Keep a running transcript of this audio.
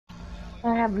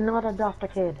I have not adopted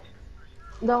a kid.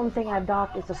 The only thing I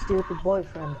adopt is a stupid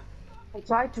boyfriend. I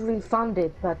tried to refund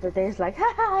it, but they's like,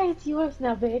 haha, it's yours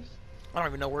now, bitch. I don't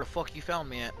even know where the fuck you found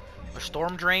me at. A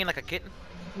storm drain like a kitten?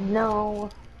 No.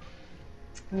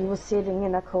 He was sitting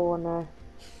in a corner.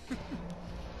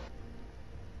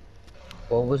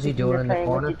 What was he doing in the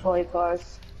corner? With your toy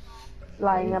cars.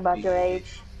 Lying about your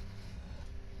age.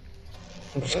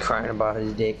 I'm just crying about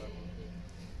his dick.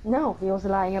 No, he was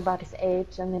lying about his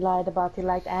age, and he lied about he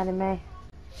liked anime.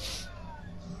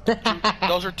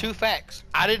 Those are two facts.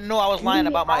 I didn't know I was lying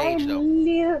about my age, though.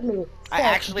 Literally I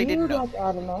actually didn't know. Like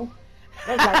anime?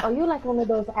 I was like, are you like one of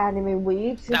those anime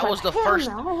weebs? That was the first.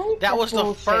 That was the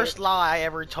bullshit. first lie I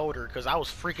ever told her, because I was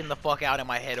freaking the fuck out in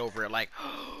my head over it. Like,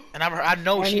 and I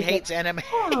know she hates anime.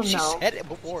 She said it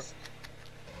before.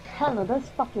 Hell no, those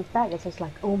fucking faggots. It's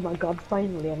like, oh my god,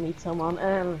 finally I meet someone.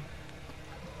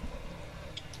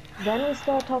 Then we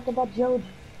start talking about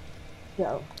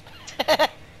JoJo.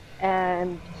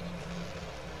 And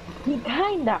he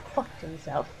kinda fucked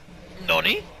himself.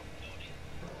 Nani?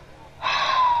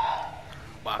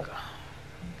 Baka.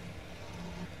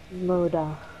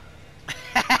 Muda.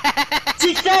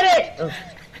 She said it! Oh.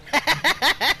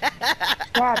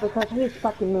 Yeah, because he's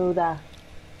fucking Muda.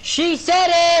 She said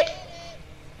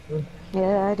it!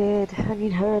 Yeah, I did. And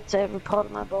it hurts every part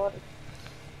of my body.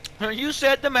 You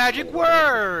said the magic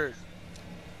word!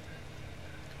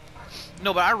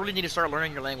 No, but I really need to start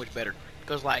learning your language better.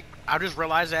 Because, like, I just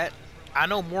realized that I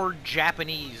know more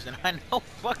Japanese than I know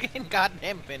fucking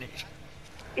goddamn Finnish.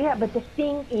 Yeah, but the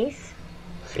thing is,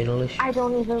 Finnish? I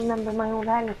don't even remember my own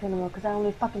language anymore because I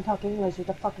only fucking talk English with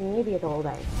a fucking idiot all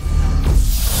day.